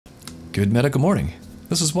Good medical morning.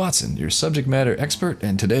 This is Watson, your subject matter expert,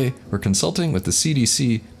 and today we're consulting with the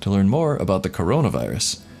CDC to learn more about the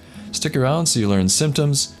coronavirus. Stick around so you learn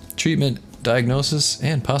symptoms, treatment, diagnosis,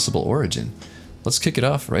 and possible origin. Let's kick it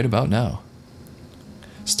off right about now.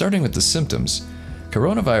 Starting with the symptoms,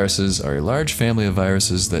 coronaviruses are a large family of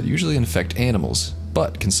viruses that usually infect animals,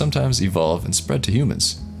 but can sometimes evolve and spread to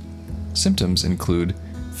humans. Symptoms include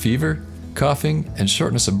fever, coughing, and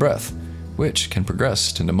shortness of breath, which can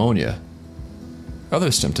progress to pneumonia.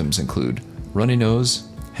 Other symptoms include runny nose,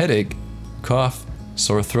 headache, cough,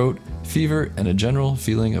 sore throat, fever, and a general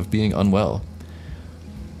feeling of being unwell.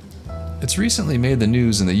 It's recently made the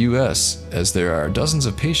news in the US as there are dozens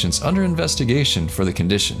of patients under investigation for the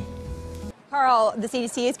condition. Carl, the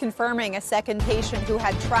CDC is confirming a second patient who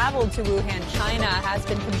had traveled to Wuhan, China, has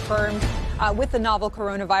been confirmed with the novel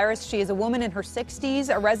coronavirus. She is a woman in her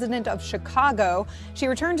 60s, a resident of Chicago. She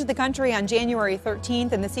returned to the country on January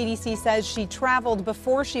 13th, and the CDC says she traveled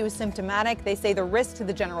before she was symptomatic. They say the risk to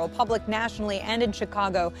the general public nationally and in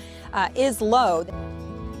Chicago is low.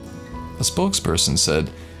 A spokesperson said,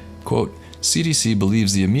 quote, "CDC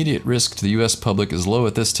believes the immediate risk to the U.S. public is low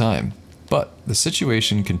at this time, but the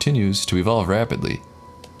situation continues to evolve rapidly,"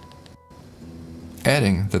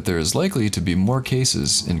 adding that there is likely to be more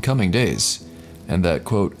cases in coming days, and that,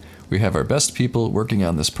 quote, "we have our best people working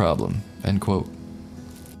on this problem," end quote.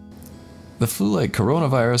 The flu-like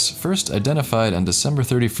coronavirus, first identified on December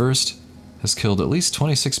 31st, has killed at least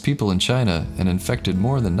 26 people in China and infected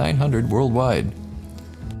more than 900 worldwide.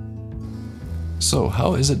 So,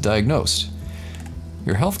 how is it diagnosed?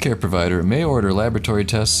 Your healthcare provider may order laboratory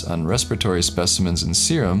tests on respiratory specimens and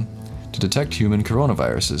serum to detect human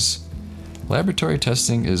coronaviruses. Laboratory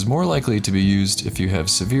testing is more likely to be used if you have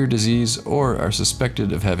severe disease or are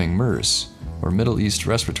suspected of having MERS, or Middle East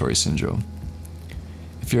Respiratory Syndrome.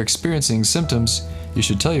 If you're experiencing symptoms, you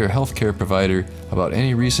should tell your healthcare provider about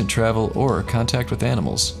any recent travel or contact with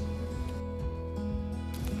animals.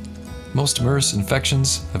 Most MERS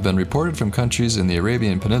infections have been reported from countries in the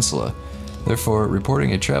Arabian Peninsula. Therefore,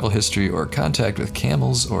 reporting a travel history or contact with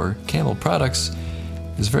camels or camel products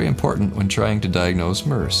is very important when trying to diagnose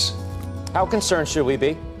MERS. How concerned should we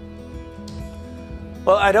be?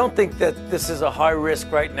 Well, I don't think that this is a high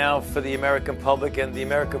risk right now for the American public, and the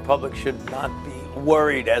American public should not be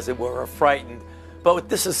worried, as it were, or frightened. But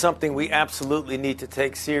this is something we absolutely need to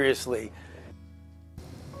take seriously.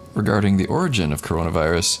 Regarding the origin of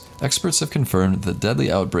coronavirus, experts have confirmed the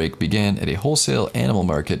deadly outbreak began at a wholesale animal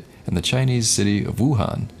market in the Chinese city of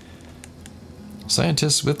Wuhan.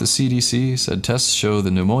 Scientists with the CDC said tests show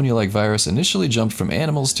the pneumonia-like virus initially jumped from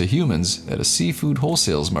animals to humans at a seafood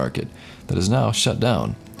wholesales market that is now shut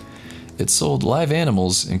down. It sold live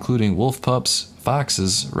animals including wolf pups,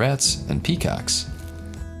 foxes, rats, and peacocks.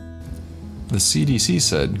 The CDC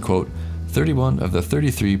said, quote, 31 of the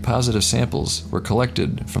 33 positive samples were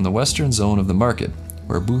collected from the western zone of the market,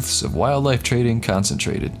 where booths of wildlife trading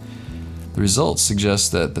concentrated. The results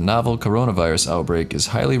suggest that the novel coronavirus outbreak is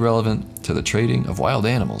highly relevant to the trading of wild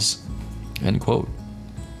animals. End quote.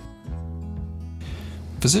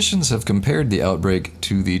 Physicians have compared the outbreak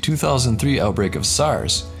to the 2003 outbreak of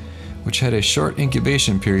SARS, which had a short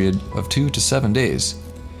incubation period of 2 to 7 days.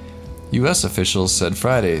 U.S. officials said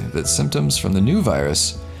Friday that symptoms from the new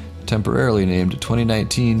virus, temporarily named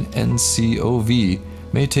 2019 nCoV,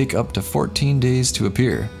 may take up to 14 days to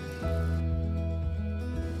appear.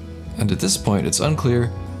 And at this point, it's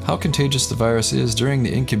unclear how contagious the virus is during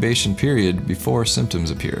the incubation period before symptoms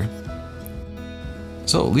appear.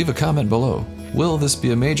 So leave a comment below. Will this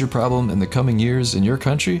be a major problem in the coming years in your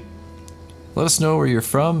country? Let us know where you're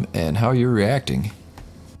from and how you're reacting.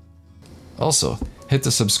 Also, hit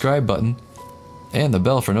the subscribe button and the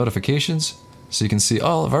bell for notifications so you can see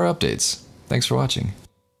all of our updates. Thanks for watching.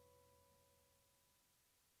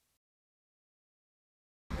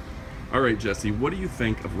 All right, Jesse, what do you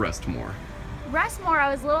think of Rest More? Rest More,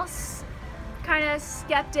 I was a little kind of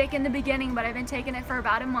skeptic in the beginning, but I've been taking it for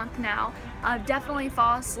about a month now. Definitely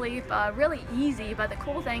fall asleep really easy, but the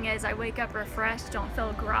cool thing is I wake up refreshed, don't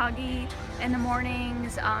feel groggy in the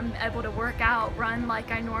mornings. I'm able to work out, run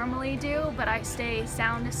like I normally do, but I stay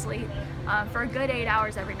sound asleep for a good 8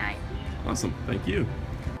 hours every night. Awesome, thank you.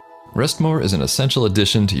 Rest More is an essential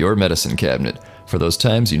addition to your medicine cabinet for those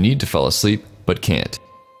times you need to fall asleep but can't.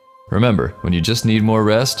 Remember, when you just need more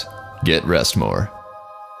rest, get Rest More.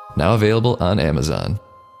 Now available on Amazon.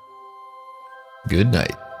 Good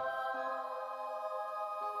night.